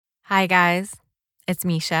Hi, guys. It's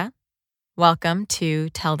Misha. Welcome to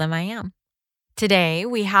Tell Them I Am. Today,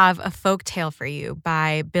 we have a folk tale for you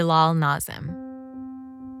by Bilal Nazim.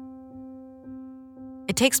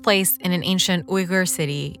 It takes place in an ancient Uyghur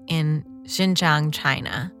city in Xinjiang,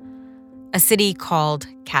 China, a city called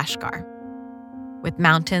Kashgar, with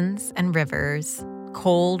mountains and rivers,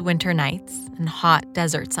 cold winter nights, and hot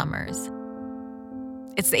desert summers.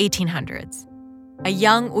 It's the 1800s. A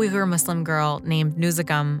young Uyghur Muslim girl named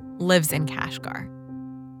Nuzagam lives in Kashgar.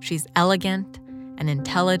 She's elegant and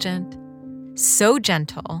intelligent, so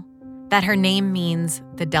gentle that her name means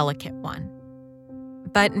the delicate one.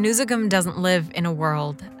 But Nuzagam doesn't live in a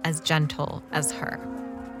world as gentle as her.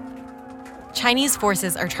 Chinese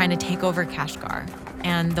forces are trying to take over Kashgar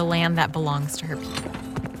and the land that belongs to her people.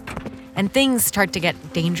 And things start to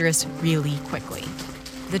get dangerous really quickly.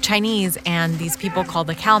 The Chinese and these people called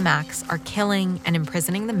the Kalmaks are killing and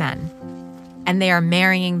imprisoning the men, and they are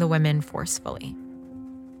marrying the women forcefully.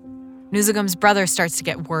 Nuzagam's brother starts to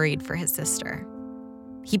get worried for his sister.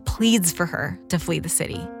 He pleads for her to flee the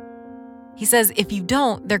city. He says, if you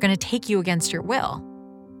don't, they're going to take you against your will.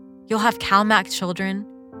 You'll have Kalmak children.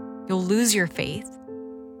 You'll lose your faith.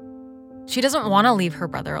 She doesn't want to leave her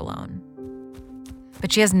brother alone,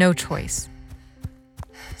 but she has no choice.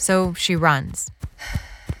 So she runs.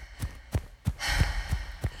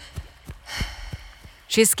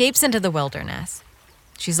 She escapes into the wilderness.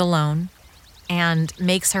 She's alone and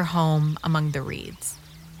makes her home among the reeds.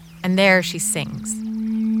 And there she sings.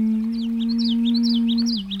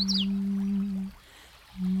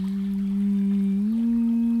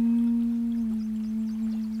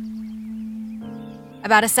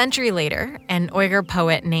 About a century later, an Uyghur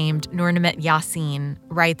poet named Nurnimet Yasin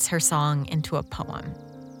writes her song into a poem.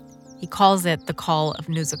 He calls it The Call of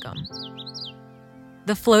Nuzagam.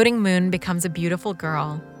 The floating moon becomes a beautiful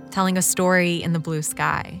girl, telling a story in the blue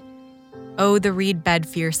sky. Oh, the reed bed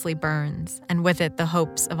fiercely burns, and with it the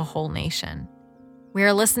hopes of a whole nation. We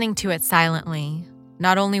are listening to it silently,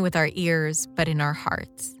 not only with our ears, but in our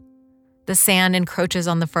hearts. The sand encroaches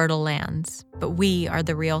on the fertile lands, but we are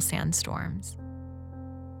the real sandstorms.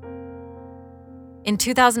 In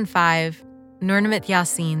 2005, Nurnimet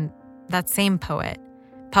Yasin, that same poet,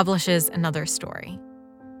 publishes another story,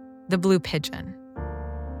 The Blue Pigeon.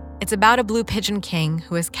 It's about a blue pigeon king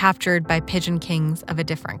who is captured by pigeon kings of a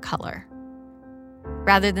different color.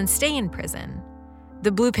 Rather than stay in prison,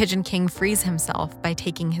 the blue pigeon king frees himself by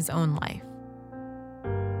taking his own life.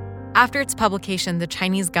 After its publication, the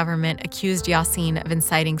Chinese government accused Yasin of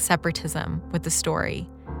inciting separatism with the story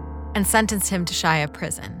and sentenced him to Shaya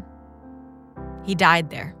prison. He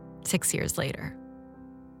died there 6 years later.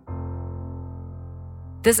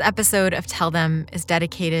 This episode of Tell Them is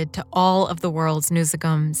dedicated to all of the world's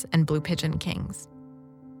Nuzagams and Blue Pigeon Kings.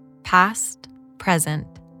 Past, present,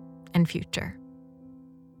 and future.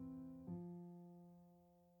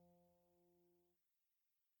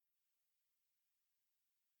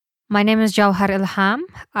 My name is Jewher Ilham.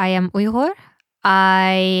 I am Uyghur.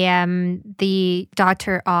 I am the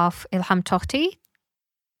daughter of Ilham Tohti.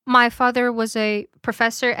 My father was a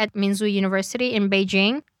professor at Minzu University in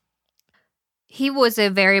Beijing. He was a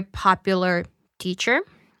very popular teacher,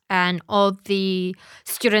 and all the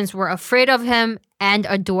students were afraid of him and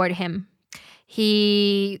adored him.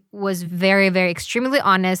 He was very, very extremely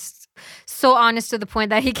honest, so honest to the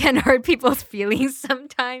point that he can hurt people's feelings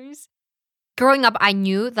sometimes. Growing up, I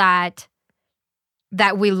knew that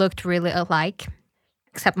we looked really alike,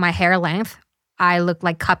 except my hair length. I looked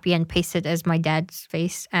like copy and pasted as my dad's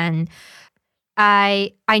face, and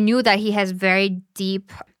I knew that he has very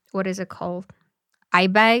deep, what is it called? Eye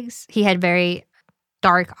bags. He had very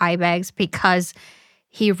dark eye bags because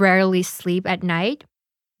he rarely sleep at night.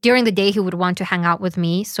 During the day, he would want to hang out with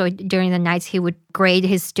me. So during the nights, he would grade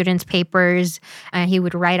his students' papers and he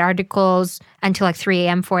would write articles until like 3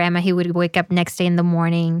 a.m., 4 a.m. And he would wake up next day in the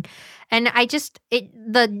morning. And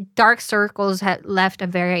the dark circles had left a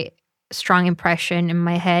very strong impression in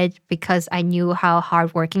my head because I knew how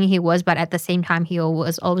hardworking he was. But at the same time, he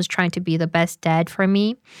was always trying to be the best dad for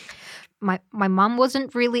me. My mom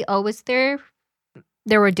wasn't really always there.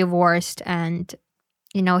 They were divorced and,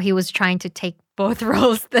 he was trying to take both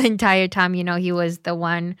roles the entire time. He was the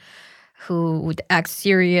one who would act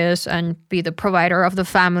serious and be the provider of the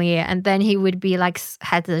family. And then he would be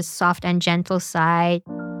had this soft and gentle side.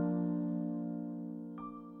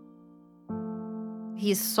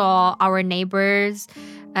 He saw our neighbors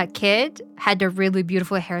kid had a really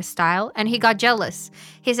beautiful hairstyle and he got jealous.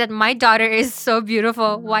 He said, my daughter is so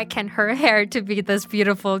beautiful. Why can't her hair to be this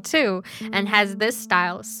beautiful too? And has this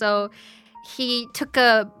style. So he took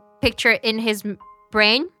a picture in his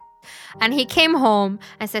brain And he came home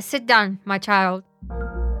and said, "Sit down, my child."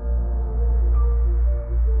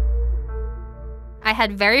 I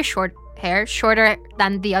had very short hair, shorter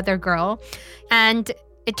than the other girl. And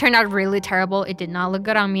it turned out really terrible. It did not look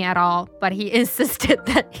good on me at all. But he insisted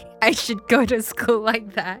that I should go to school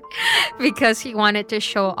like that because he wanted to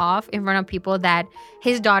show off in front of people that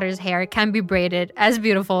his daughter's hair can be braided as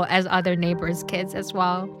beautiful as other neighbors' kids as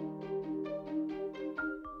well.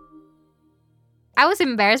 I was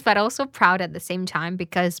embarrassed, but also proud at the same time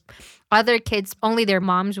because other kids, only their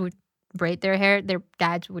moms would braid their hair. Their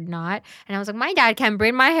dads would not. And I was like, my dad can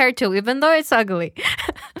braid my hair too, even though it's ugly.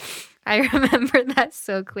 I remember that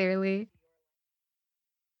so clearly.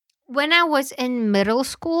 When I was in middle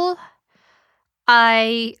school,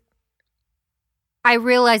 I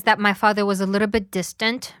realized that my father was a little bit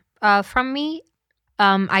distant from me.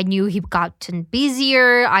 I knew he gotten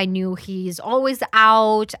busier. I knew he's always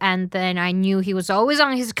out. And then I knew he was always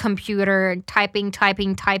on his computer typing.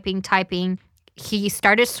 He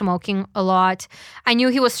started smoking a lot. I knew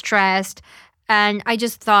he was stressed. And I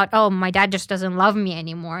just thought, oh, my dad just doesn't love me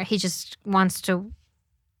anymore. He just wants to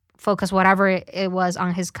focus whatever it was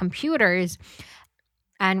on his computers.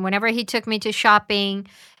 And whenever he took me to shopping,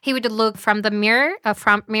 he would look from the mirror, a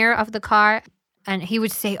front mirror of the car, and he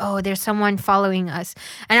would say, oh, there's someone following us.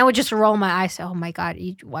 And I would just roll my eyes. Oh, my God,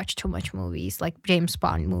 you watch too much movies, like James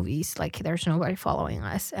Bond movies. Like, there's nobody following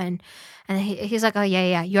us. And he's like, oh,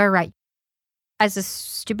 yeah, you're right. As a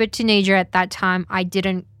stupid teenager at that time, I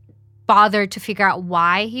didn't bother to figure out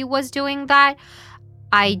why he was doing that.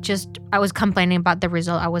 I was complaining about the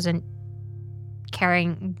result. I wasn't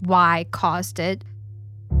caring why caused it.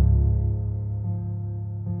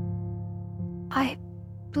 I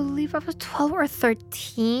believe I was 12 or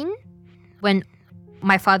 13 when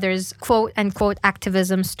my father's quote-unquote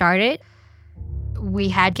activism started. We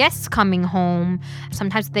had guests coming home.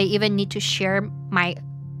 Sometimes they even need to share my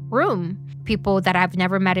room. People that I've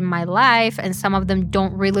never met in my life, and some of them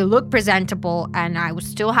don't really look presentable, and I would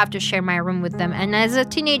still have to share my room with them. And as a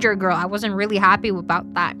teenager girl, I wasn't really happy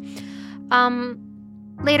about that.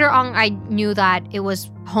 Later on, I knew that it was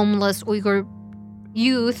homeless Uyghur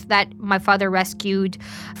youth that my father rescued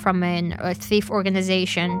from a thief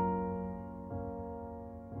organization.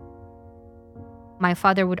 My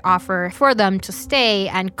father would offer for them to stay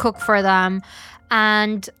and cook for them.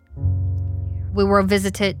 And we were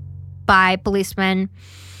visited by policemen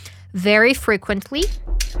very frequently.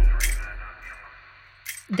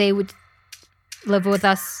 They would live with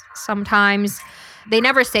us sometimes. They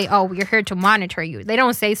never say, oh, we're here to monitor you. They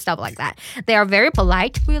don't say stuff like that. They are very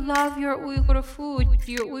polite. We love your Uyghur food.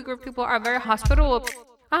 Your Uyghur people are very hospitable.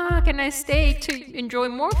 Can I stay to enjoy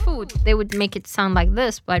more food? They would make it sound like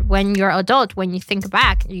this. But when you're adult, when you think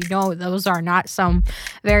back, you know those are not some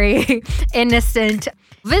very innocent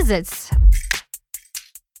visits.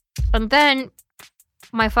 And then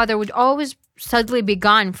my father would always suddenly be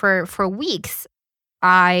gone for weeks.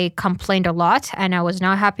 I complained a lot and I was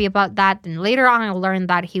not happy about that. And later on, I learned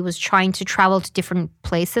that he was trying to travel to different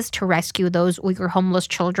places to rescue those Uyghur homeless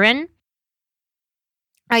children.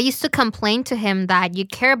 I used to complain to him that you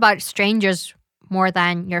care about strangers more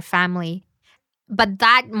than your family. But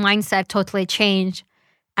that mindset totally changed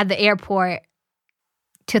at the airport,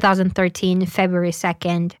 2013, February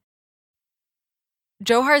 2nd.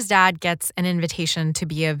 Jewher's dad gets an invitation to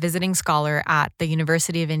be a visiting scholar at the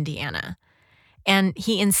University of Indiana, and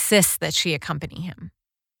he insists that she accompany him.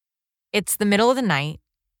 It's the middle of the night,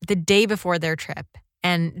 the day before their trip,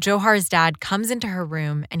 and Jewher's dad comes into her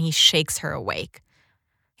room and he shakes her awake.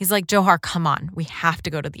 He's like, Jewher, come on, we have to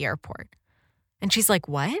go to the airport. And she's like,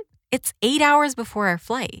 what? It's 8 hours before our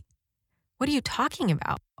flight. What are you talking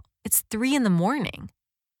about? It's 3 a.m.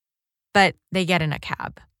 But they get in a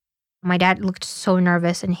cab. My dad looked so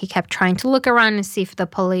nervous and he kept trying to look around and see if the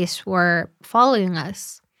police were following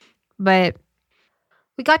us. But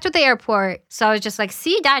we got to the airport. So I was just like,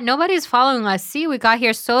 see, Dad, nobody's following us. See, we got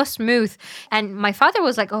here so smooth. And my father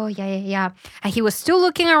was like, oh, yeah. And he was still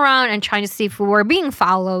looking around and trying to see if we were being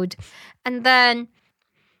followed. And then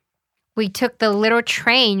we took the little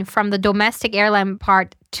train from the domestic airline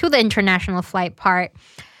part to the international flight part.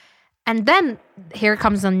 And then here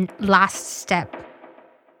comes the last step.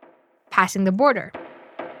 Passing the border.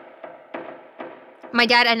 My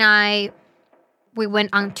dad and we went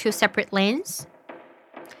on 2 separate lanes.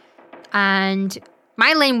 And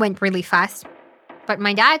my lane went really fast. But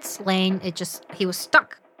my dad's lane, he was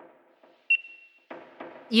stuck.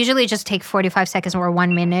 Usually it just takes 45 seconds or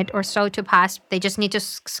 1 minute or so to pass. They just need to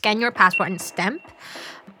scan your passport and stamp.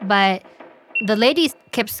 But the lady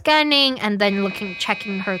kept scanning and then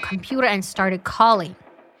checking her computer and started calling.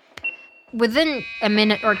 Within a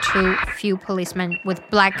minute or two, few policemen with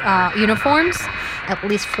black uniforms, at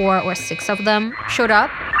least 4 or 6 of them, showed up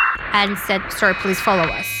and said, "Sir, please follow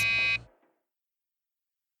us."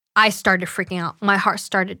 I started freaking out. My heart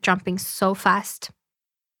started jumping so fast.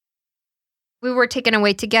 We were taken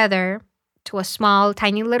away together to a small,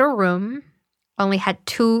 tiny little room. Only had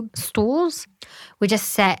 2 stools. We just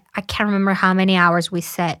sat. I can't remember how many hours we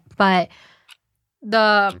sat, but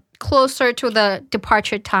the closer to the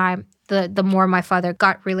departure time, the more my father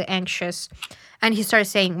got really anxious. And he started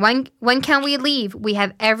saying, when can we leave? We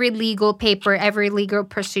have every legal paper, every legal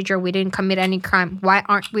procedure. We didn't commit any crime. Why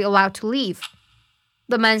aren't we allowed to leave?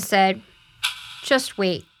 The man said, just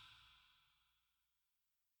wait.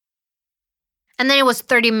 And then it was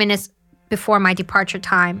 30 minutes before my departure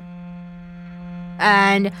time.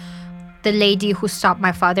 And the lady who stopped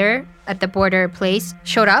my father at the border place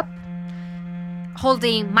showed up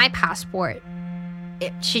holding my passport.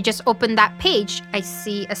 She just opened that page. I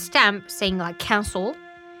see a stamp saying like cancel.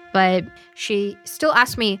 But she still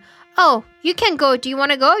asked me, "Oh, you can go. Do you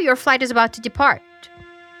want to go? Your flight is about to depart."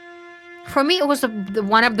 For me, it was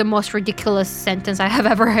one of the most ridiculous sentences I have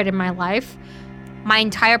ever heard in my life. My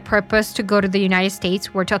entire purpose to go to the United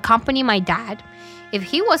States were to accompany my dad. If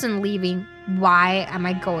he wasn't leaving, why am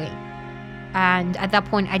I going? And at that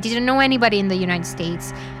point, I didn't know anybody in the United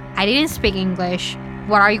States. I didn't speak English.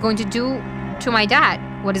 What are you going to do to my dad?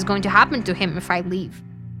 What is going to happen to him if I leave?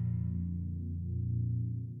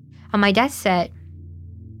 And my dad said,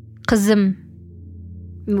 "Kızım,"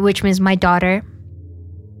 which means my daughter,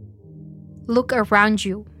 "look around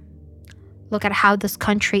you. Look at how this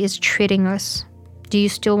country is treating us. Do you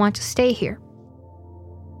still want to stay here?"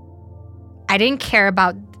 I didn't care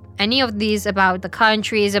about any of these, about the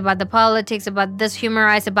countries, about the politics, about this human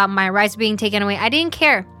rights, about my rights being taken away. I didn't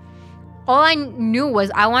care. All I knew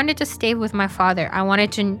was I wanted to stay with my father. I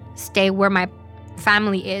wanted to stay where my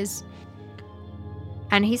family is.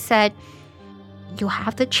 And he said, "You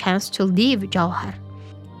have the chance to leave, Jewher.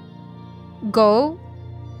 Go."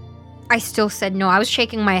 I still said no. I was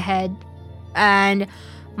shaking my head. And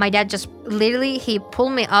my dad just literally, he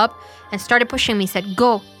pulled me up and started pushing me. He said,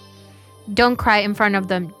 "Go. Don't cry in front of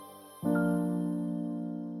them.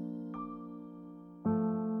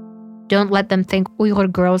 Don't let them think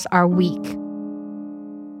Uyghur girls are weak."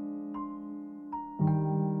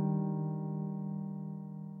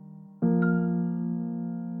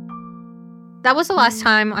 That was the last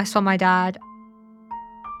time I saw my dad.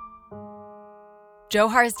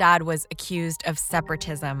 Jewher's dad was accused of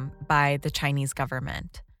separatism by the Chinese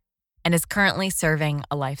government and is currently serving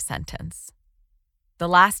a life sentence. The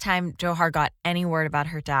last time Jewher got any word about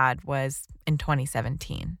her dad was in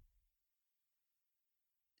 2017.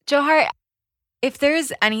 Jewher, if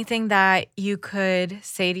there's anything that you could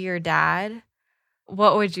say to your dad,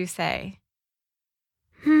 what would you say?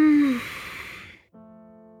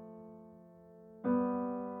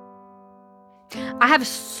 I have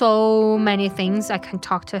so many things I can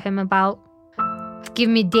talk to him about. Give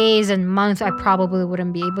me days and months, I probably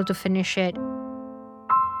wouldn't be able to finish it.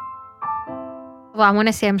 Well, I want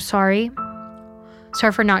to say I'm sorry.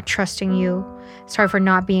 Sorry for not trusting you. Sorry for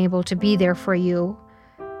not being able to be there for you.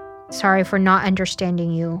 Sorry for not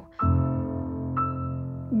understanding you.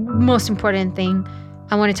 Most important thing,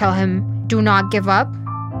 I want to tell him, do not give up.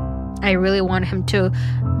 I really want him to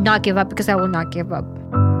not give up because I will not give up.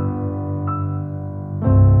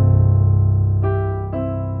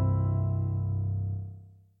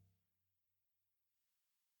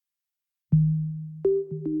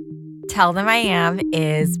 Tell Them I Am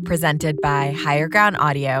is presented by Higher Ground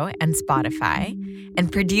Audio and Spotify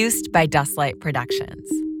and produced by Dustlight Productions.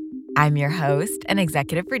 I'm your host and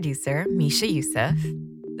executive producer, Misha Yusuf.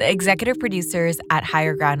 The executive producers at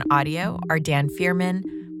Higher Ground Audio are Dan Fierman,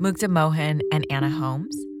 Mukta Mohan, and Anna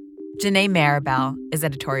Holmes. Janae Maribel is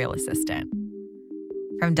editorial assistant.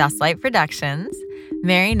 From Dustlight Productions,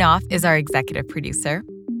 Mary Knopf is our executive producer.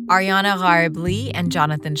 Ariana Gharibli and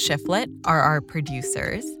Jonathan Shiflett are our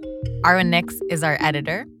producers. Arwen Nix is our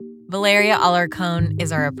editor. Valeria Alarcon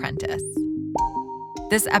is our apprentice.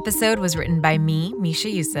 This episode was written by me, Misha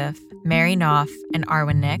Yusuf, Mary Knopf, and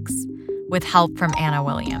Arwen Nix, with help from Anna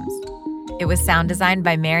Williams. It was sound designed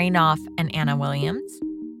by Mary Knopf and Anna Williams.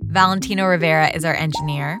 Valentino Rivera is our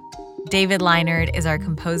engineer. David Leinard is our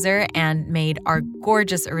composer and made our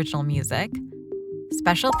gorgeous original music.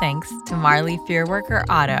 Special thanks to Marley Fearworker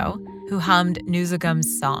Otto, who hummed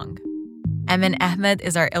Nuzugum's song. Emin Ahmed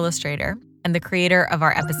is our illustrator and the creator of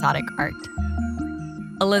our episodic art.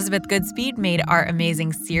 Elizabeth Goodspeed made our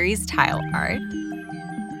amazing series tile art.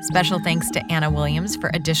 Special thanks to Anna Williams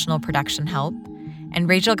for additional production help. and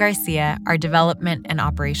Rachel Garcia, our development and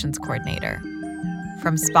operations coordinator.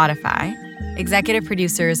 From Spotify, executive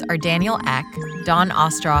producers are Daniel Eck, Dawn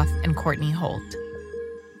Ostroff, and Courtney Holt.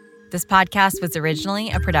 This podcast was originally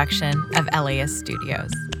a production of LAist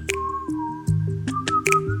Studios.